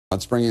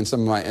Let's bring in some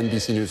of my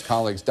NBC News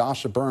colleagues.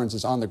 Dasha Burns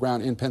is on the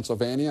ground in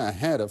Pennsylvania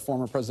ahead of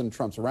former President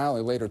Trump's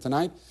rally later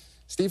tonight.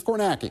 Steve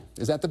Kornacki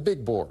is at the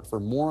big board for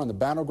more on the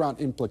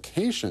battleground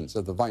implications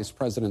of the vice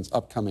president's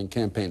upcoming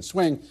campaign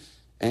swing.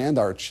 And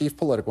our chief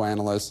political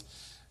analyst,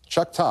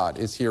 Chuck Todd,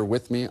 is here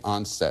with me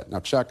on set.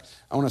 Now, Chuck,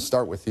 I want to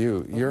start with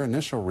you. Your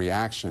initial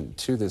reaction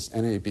to this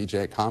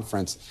NABJ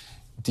conference.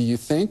 Do you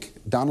think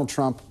Donald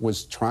Trump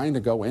was trying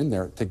to go in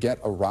there to get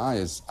a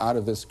rise out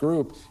of this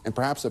group and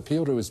perhaps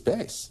appeal to his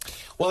base?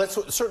 Well, that's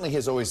certainly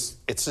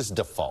it's his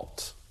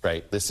default,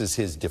 right? This is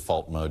his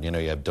default mode. You know,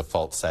 you have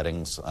default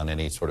settings on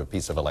any sort of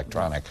piece of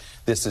electronic.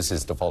 This is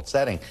his default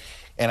setting.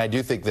 And I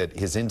do think that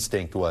his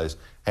instinct was,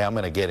 hey, I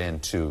want to get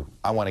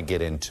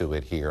into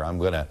it here. I'm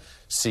going to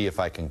see if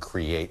I can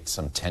create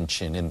some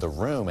tension in the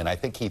room. And I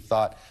think he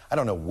thought, I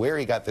don't know where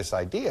he got this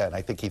idea, and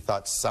I think he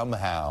thought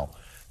somehow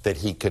that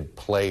he could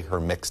play her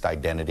mixed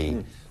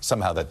identity,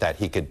 somehow that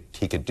he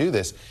could do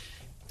this.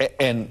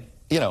 And,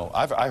 you know,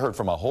 I heard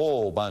from a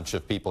whole bunch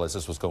of people as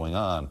this was going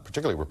on,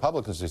 particularly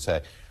Republicans, who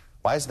say,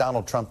 why is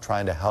Donald Trump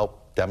trying to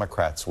help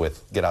Democrats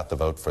get out the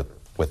vote with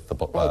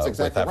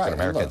African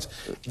Americans?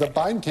 Right. The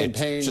Biden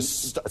campaign, it's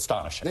just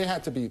astonishing. They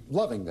had to be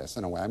loving this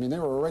in a way. I mean, they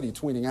were already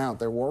tweeting out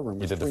their war room.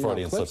 You did the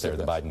Freudian slip there,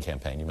 the Biden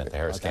campaign. You meant the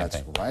Harris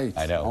campaign. That's right.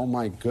 I know. Oh,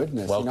 my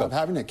goodness. Welcome. You know, I'm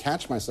having to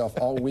catch myself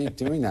all week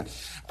doing that.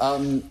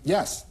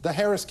 Yes, the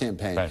Harris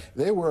campaign. Right.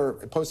 They were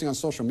posting on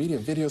social media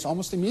videos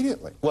almost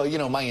immediately. Well, you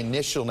know, my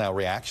initial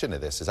reaction to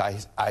this is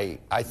I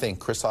think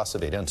Chris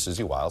Aceveda and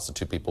Susie Wiles, the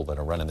two people that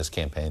are running this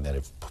campaign that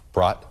have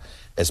brought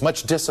as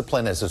much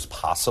discipline as is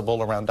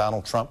possible around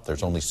Donald Trump.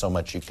 There's only so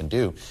much you can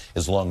do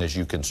as long as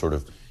you can sort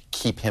of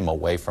keep him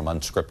away from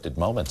unscripted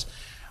moments.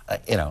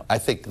 You know, I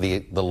think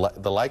the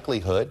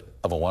likelihood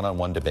of a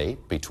one-on-one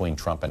debate between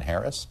Trump and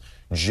Harris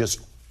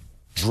just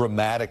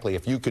dramatically,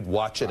 if you could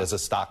watch it as a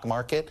stock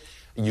market,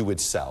 you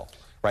would sell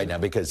right now,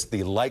 because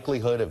the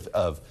likelihood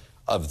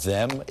of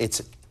them,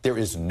 there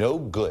is no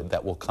good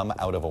that will come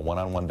out of a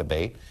one-on-one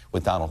debate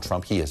with Donald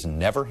Trump. He has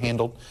never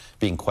handled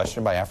being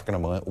questioned by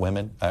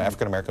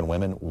African-American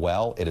women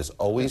well. It has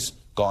always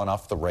gone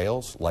off the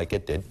rails like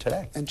it did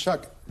today. And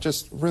Chuck,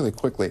 just really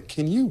quickly,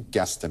 can you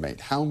guesstimate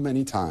how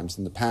many times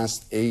in the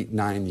past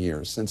 8-9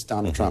 years since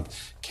Donald Trump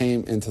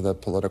came into the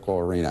political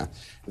arena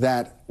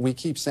that we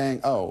keep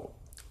saying, oh,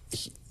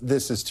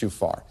 this is too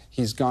far.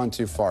 He's gone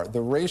too far.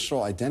 The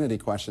racial identity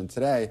question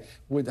today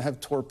would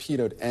have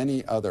torpedoed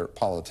any other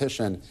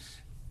politician.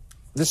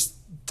 This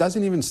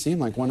doesn't even seem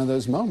like one of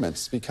those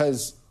moments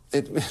because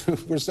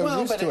we're so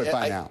used to it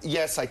by now.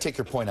 Yes, I take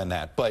your point on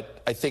that,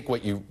 but I think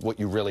what you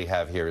really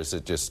have here is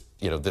it just,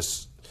 you know,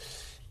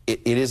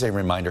 it is a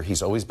reminder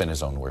he's always been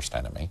his own worst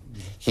enemy.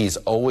 He's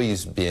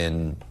always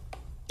been,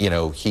 you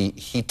know,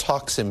 he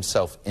talks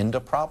himself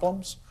into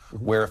problems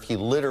where if he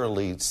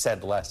literally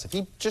said less, if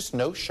he just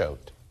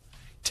no-showed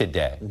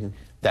today,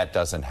 that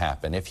doesn't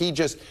happen. If he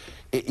just,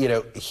 you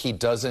know, he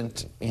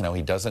doesn't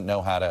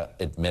know how to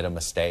admit a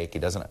mistake.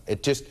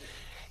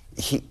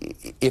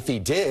 If he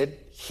did,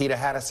 he'd have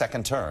had a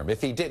second term.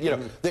 If he did,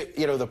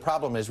 the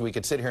problem is we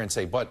could sit here and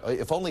say, but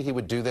if only he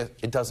would do this,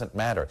 it doesn't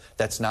matter.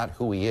 That's not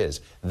who he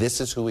is.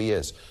 This is who he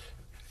is.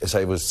 As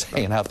I was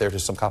saying out there to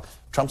some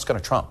Trump's going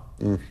to Trump.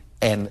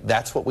 And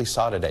that's what we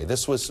saw today.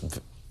 This was,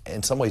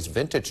 in some ways,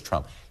 vintage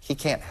Trump. He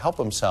can't help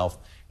himself.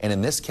 And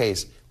in this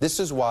case,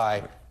 this is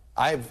why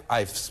I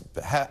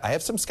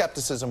have some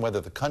skepticism whether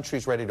the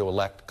country's ready to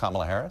elect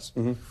Kamala Harris.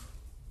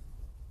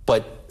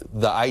 But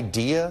the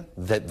idea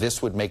that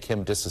this would make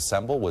him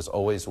disassemble was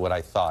always what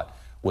I thought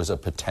was a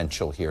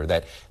potential here,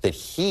 that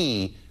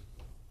he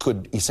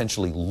could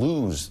essentially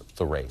lose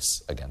the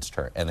race against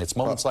her. And it's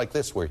moments like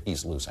this where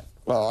he's losing.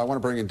 Well, I want to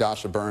bring in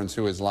Dasha Burns,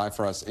 who is live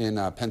for us in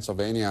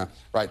Pennsylvania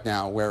right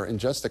now, where in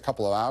just a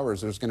couple of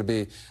hours there's going to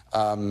be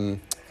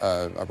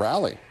a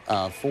rally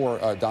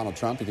for Donald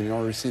Trump. You can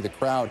already see the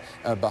crowd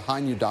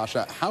behind you,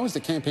 Dasha. How is the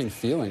campaign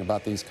feeling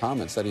about these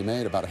comments that he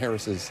made about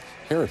Harris's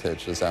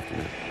heritage this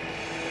afternoon?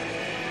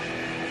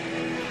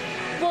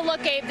 Well,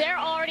 look, Gabe, they're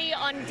already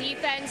on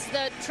defense.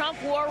 The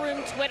Trump War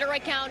Room Twitter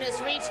account is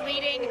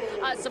retweeting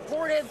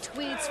supportive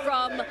tweets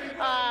from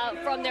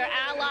their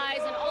allies,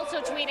 and also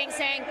tweeting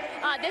saying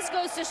this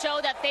goes to show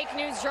that fake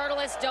news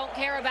journalists don't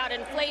care about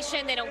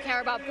inflation, they don't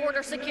care about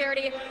border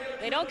security,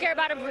 they don't care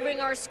about improving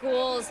our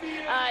schools,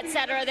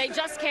 etc. They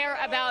just care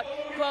about,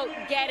 quote,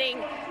 getting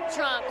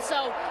Trump.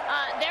 So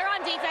they're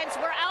on defense.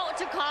 We're out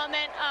to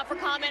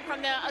comment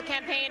from the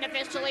campaign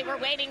officially. We're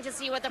waiting to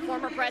see what the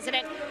former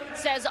president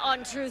says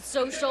on Truth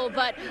Social,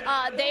 but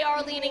they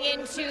are leaning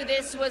into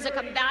this was a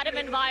combative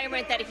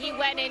environment that he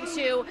went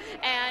into,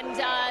 and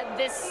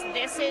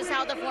this is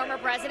how the former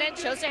president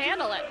chose to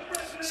handle it.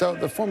 So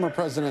the former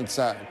president's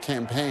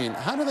campaign,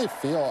 how do they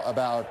feel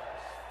about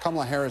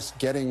Kamala Harris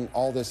getting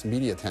all this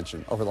media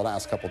attention over the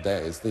last couple of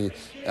days? The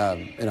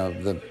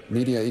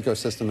media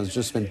ecosystem has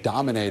just been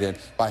dominated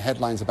by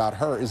headlines about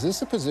her. Is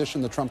this a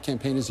position the Trump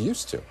campaign is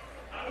used to?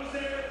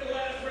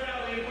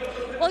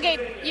 Well, Well,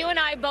 Gabe, you and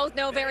I both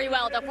know very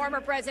well the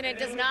former president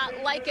does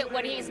not like it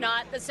when he's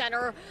not the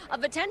center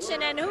of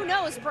attention. And who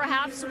knows,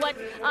 perhaps what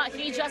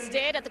he just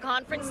did at the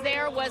conference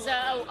there was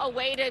a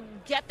way to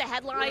get the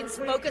headlines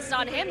focused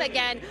on him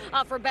again,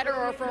 for better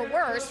or for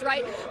worse,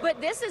 right?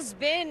 But this has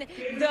been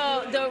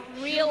the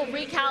real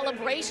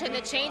recalibration,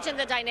 the change in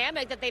the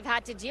dynamic that they've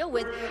had to deal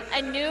with.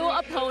 A new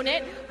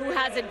opponent who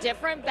has a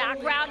different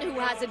background, who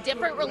has a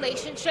different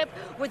relationship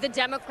with the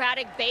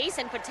Democratic base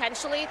and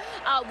potentially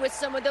with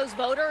some of those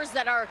voters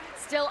that are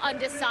still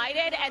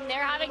undecided, and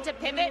they're having to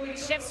pivot and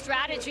shift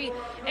strategy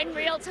in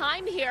real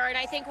time here. And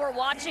I think we're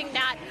watching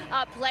that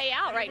play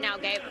out right now,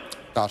 Gabe.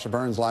 Dasha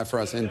Burns live for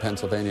us in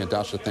Pennsylvania.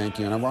 Dasha, thank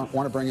you. And I want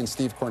to bring in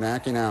Steve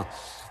Kornacki now.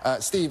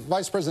 Steve,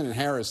 Vice President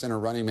Harris and her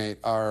running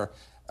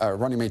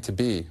mate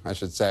to-be, I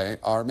should say,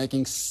 are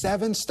making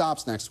 7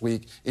 stops next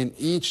week in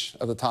each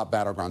of the top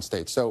battleground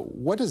states. So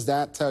what does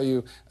that tell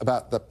you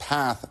about the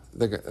path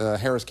the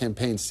Harris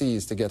campaign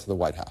sees to get to the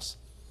White House?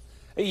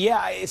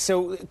 Yeah,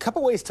 so a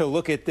couple ways to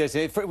look at this.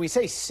 If we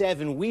say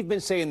 7, we've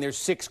been saying there's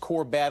 6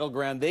 core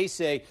battleground. They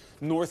say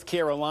North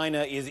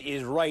Carolina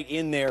is right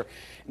in there.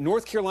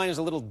 North Carolina is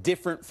a little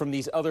different from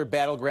these other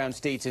battleground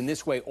states in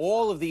this way.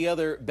 All of the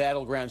other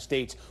battleground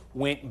states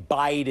went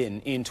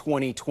Biden in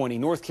 2020.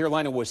 North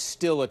Carolina was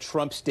still a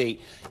Trump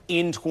state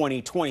in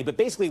 2020. But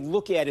basically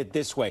look at it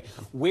this way.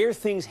 Where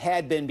things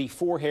had been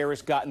before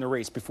Harris got in the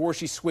race, before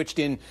she switched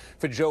in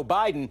for Joe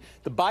Biden,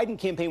 the Biden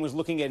campaign was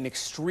looking at an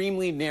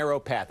extremely narrow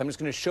path. I'm just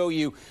going to show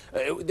you,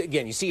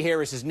 again, you see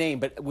Harris's name,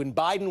 but when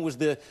Biden was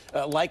the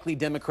likely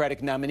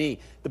Democratic nominee,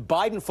 the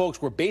Biden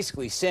folks were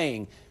basically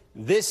saying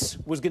this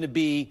was going to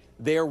be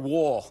their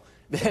wall,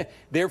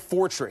 their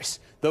fortress.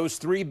 Those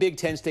 3 Big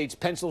Ten states,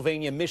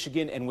 Pennsylvania,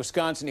 Michigan, and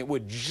Wisconsin, it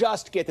would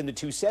just get them to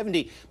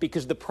 270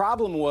 because the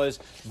problem was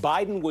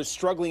Biden was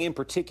struggling in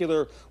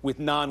particular with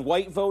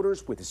non-white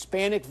voters, with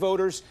Hispanic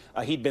voters.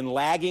 He'd been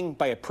lagging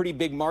by a pretty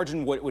big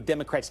margin what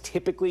Democrats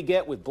typically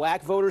get with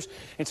black voters.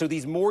 And so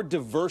these more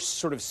diverse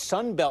sort of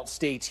Sun Belt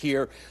states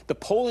here, the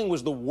polling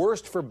was the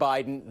worst for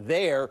Biden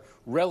there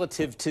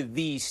relative to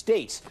these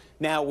states.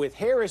 Now, with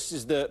Harris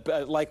as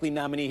the likely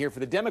nominee here for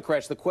the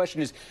Democrats, the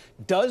question is,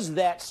 does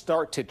that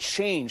start to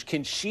change?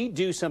 Can she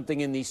do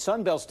something in these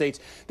Sun Belt states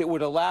that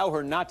would allow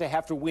her not to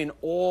have to win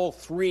all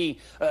 3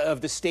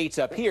 of the states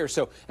up here?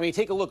 So, I mean,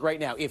 take a look right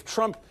now. If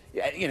Trump,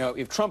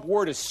 if Trump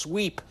were to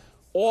sweep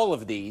all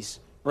of these,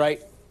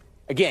 right,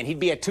 again, he'd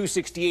be at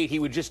 268. He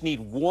would just need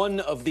 1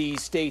 of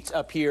these states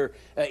up here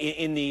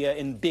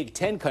in Big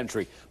Ten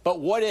country. But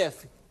what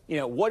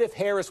if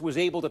Harris was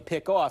able to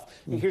pick off?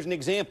 Here's an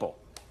example.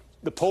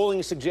 The polling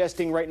is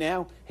suggesting right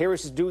now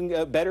Harris is doing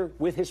better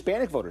with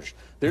Hispanic voters.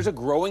 There's a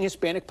growing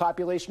Hispanic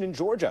population in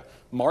Georgia.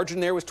 Margin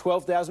there was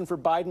 12,000 for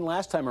Biden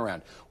last time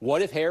around.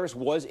 What if Harris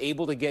was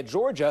able to get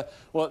Georgia?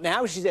 Well,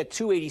 now she's at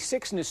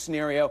 286 in this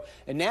scenario.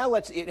 And now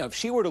if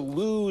she were to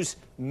lose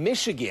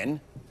Michigan,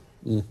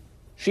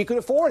 she could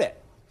afford it.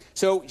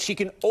 So she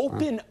can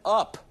open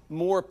up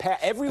more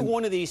every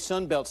one of these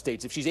Sun Belt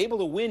states. If she's able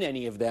to win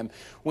any of them,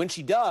 if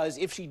she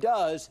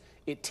does,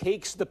 it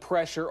takes the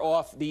pressure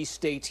off these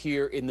states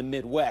here in the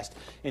Midwest.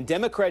 And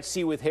Democrats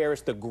see with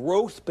Harris the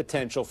growth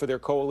potential for their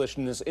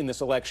coalition in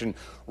this election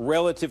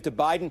relative to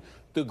Biden.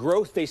 The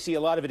growth, they see a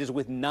lot of it is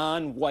with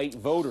non-white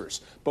voters,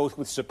 both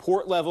with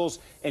support levels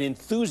and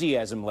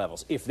enthusiasm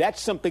levels. If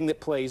that's something that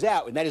plays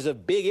out, and that is a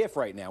big if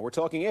right now, we're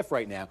talking if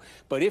right now,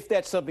 but if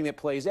that's something that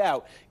plays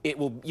out,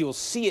 you'll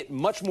see it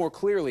much more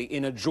clearly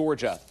in a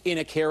Georgia, in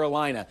a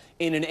Carolina,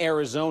 in an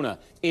Arizona,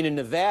 in a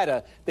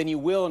Nevada than you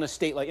will in a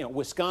state like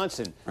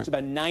Wisconsin. It's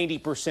about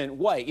 90%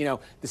 white.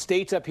 The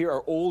states up here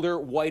are older,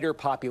 whiter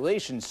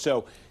populations.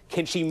 So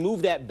can she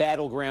move that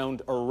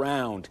battleground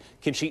around?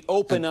 Can she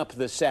open up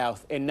the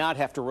South and not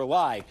have to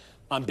rely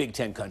on Big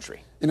Ten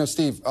country?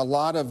 Steve, a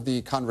lot of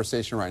the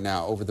conversation right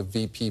now over the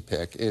VP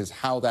pick is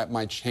how that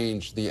might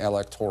change the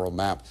electoral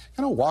map.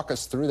 Kind of walk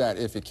us through that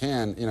if you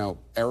can.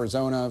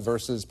 Arizona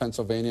versus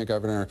Pennsylvania,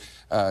 Governor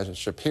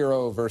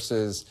Shapiro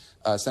versus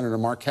Senator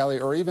Mark Kelly,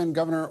 or even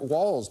Governor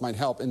Walz might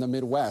help in the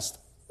Midwest.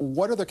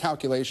 What are the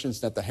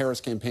calculations that the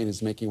Harris campaign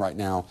is making right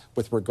now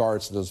with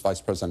regards to those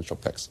vice presidential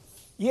picks?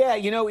 Yeah,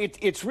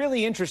 it's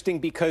really interesting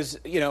because,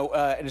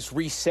 and it's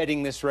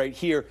resetting this right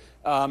here.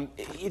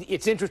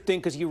 It's interesting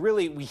because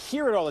we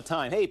hear it all the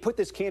time. Hey, put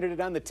this candidate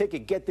on the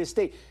ticket, get this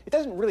state. It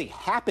doesn't really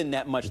happen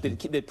that much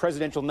that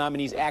presidential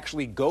nominees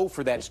actually go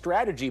for that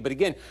strategy. But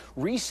again,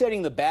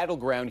 resetting the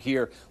battleground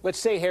here, let's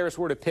say Harris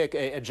were to pick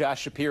a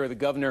Josh Shapiro, the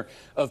governor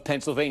of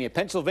Pennsylvania.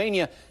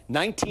 Pennsylvania,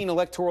 19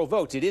 electoral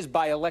votes. It is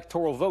by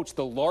electoral votes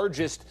the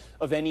largest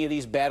of any of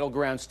these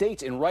battleground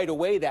states. And right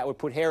away, that would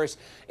put Harris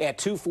at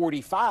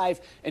 245.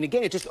 And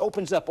again, it just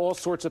opens up all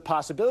sorts of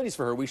possibilities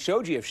for her. We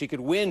showed you if she could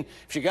win,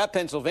 if she got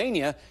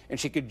Pennsylvania, and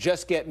she could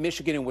just get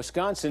Michigan and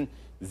Wisconsin,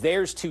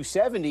 there's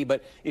 270.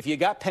 But if you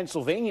got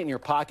Pennsylvania in your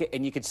pocket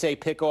and you could say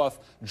pick off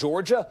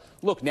Georgia,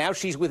 look, now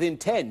she's within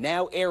 10.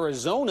 Now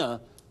Arizona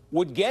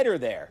would get her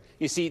there.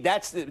 You see,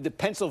 that's the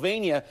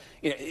Pennsylvania,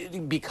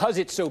 because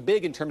it's so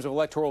big in terms of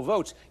electoral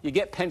votes, you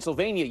get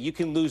Pennsylvania, you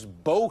can lose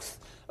both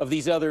of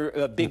these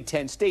other Big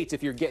Ten states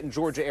if you're getting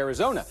Georgia,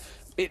 Arizona.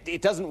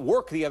 It doesn't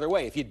work the other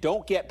way. If you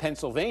don't get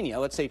Pennsylvania,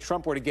 let's say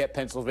Trump were to get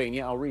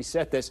Pennsylvania, I'll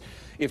reset this.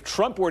 If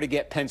Trump were to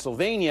get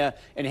Pennsylvania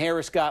and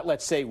Harris got,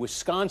 let's say,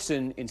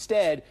 Wisconsin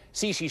instead,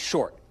 see, she's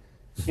short.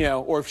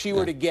 Or if she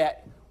were to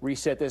get,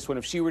 reset this one,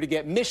 if she were to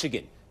get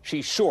Michigan,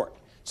 she's short.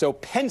 So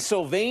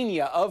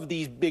Pennsylvania of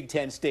these Big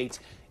Ten states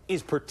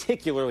is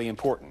particularly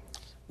important.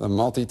 The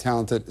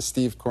multi-talented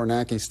Steve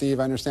Kornacki. Steve,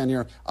 I understand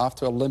you're off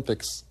to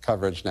Olympics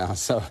coverage now,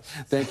 so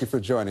thank you for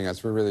joining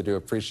us. We really do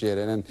appreciate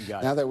it. And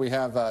now that we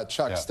have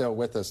Chuck still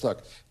with us,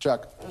 look,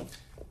 Chuck,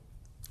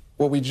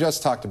 what we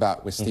just talked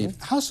about with Steve,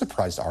 how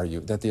surprised are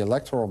you that the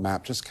electoral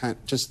map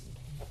just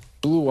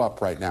blew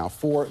up right now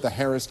for the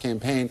Harris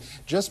campaign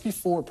just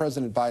before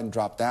President Biden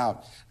dropped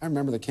out? I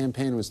remember the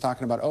campaign was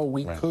talking about, oh,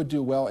 we could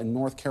do well in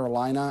North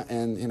Carolina,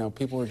 and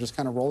people were just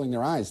kind of rolling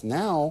their eyes.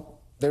 Now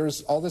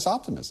there's all this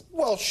optimism.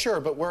 Well, sure,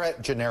 but we're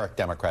at generic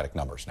Democratic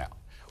numbers now.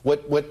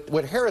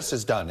 What Harris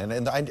has done,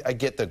 and I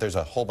get that there's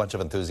a whole bunch of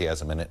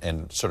enthusiasm in it,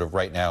 and sort of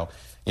right now,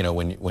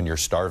 when you're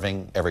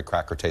starving, every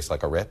cracker tastes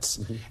like a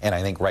Ritz. And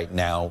I think right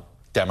now,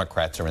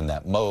 Democrats are in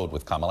that mode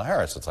with Kamala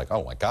Harris. It's like,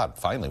 oh my God,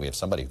 finally we have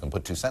somebody who can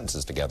put two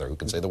sentences together, who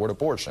can say the word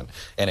abortion,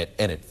 and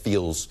it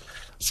feels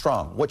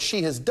strong. What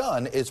she has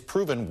done is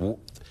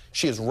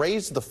she has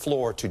raised the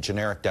floor to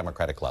generic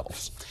Democratic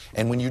levels.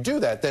 And when you do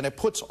that, then it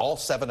puts all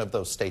 7 of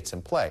those states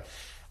in play.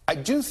 I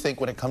do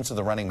think when it comes to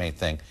the running mate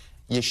thing,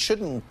 you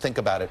shouldn't think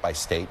about it by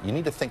state. You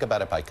need to think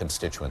about it by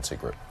constituency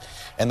group.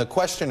 And the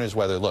question is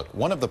whether, look,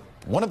 one of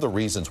the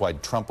reasons why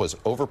Trump was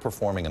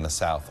overperforming in the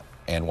South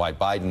and why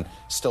Biden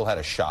still had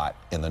a shot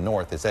in the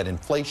North is that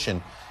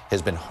inflation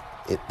has been,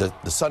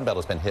 the Sun Belt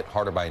has been hit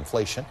harder by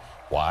inflation.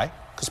 Why?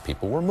 Because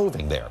people were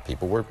moving there.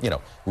 People were,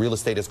 real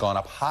estate has gone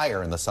up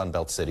higher in the Sun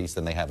Belt cities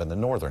than they have in the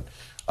northern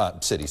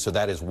cities. So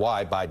that is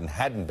why Biden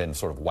hadn't been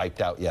sort of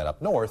wiped out yet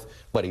up north,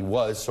 but he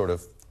was sort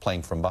of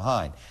playing from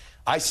behind.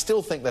 I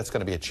still think that's going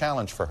to be a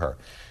challenge for her.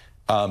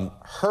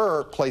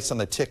 Her place on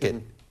the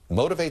ticket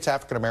motivates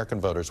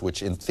African-American voters,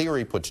 which in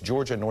theory puts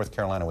Georgia and North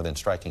Carolina within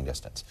striking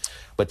distance.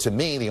 But to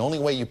me, the only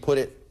way you put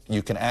it,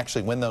 you can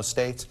actually win those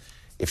states,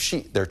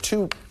 there are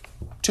two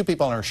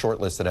people on her short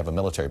list that have a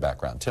military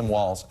background, Tim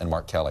Walz and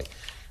Mark Kelly.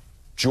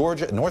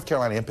 Georgia, North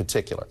Carolina in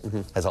particular,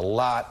 has a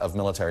lot of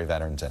military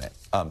veterans in it.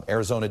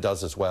 Arizona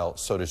does as well,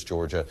 so does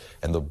Georgia.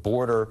 And the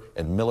border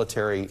and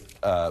military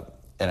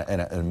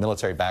and a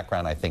military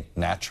background, I think,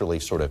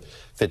 naturally sort of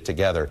fit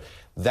together.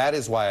 That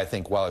is why I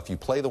think, while if you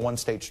play the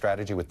one-state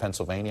strategy with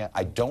Pennsylvania,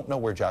 I don't know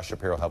where Josh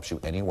Shapiro helps you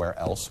anywhere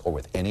else or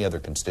with any other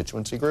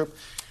constituency group.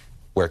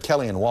 Where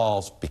Kelly and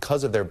Walz,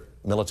 because of their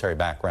military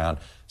background,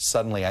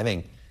 suddenly, I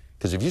think,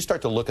 because if you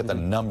start to look at the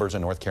numbers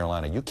in North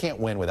Carolina, you can't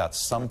win without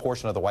some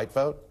portion of the white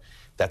vote.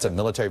 That's a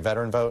military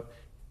veteran vote.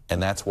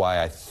 And that's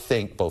why I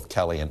think both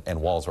Kelly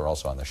and Walz are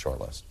also on the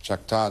short list.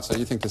 Chuck Todd, so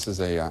you think this is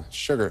a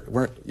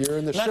you're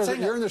in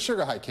the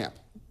sugar high camp.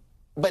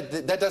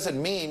 But that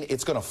doesn't mean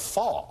it's going to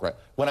fall. Right.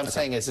 What I'm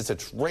saying is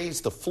it's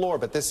raised the floor,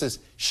 but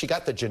she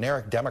got the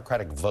generic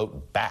Democratic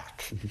vote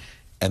back.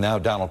 And now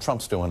Donald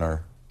Trump's doing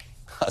her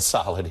a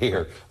solid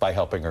here by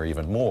helping her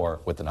even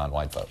more with the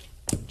non-white vote.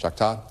 Chuck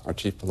Todd, our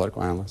chief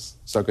political analyst.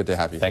 So good to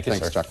have you. Thanks,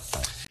 sir. Chuck.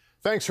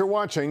 Thanks for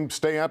watching.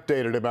 Stay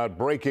updated about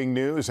breaking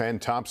news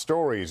and top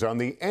stories on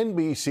the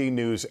NBC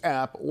News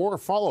app or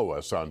follow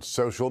us on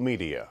social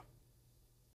media.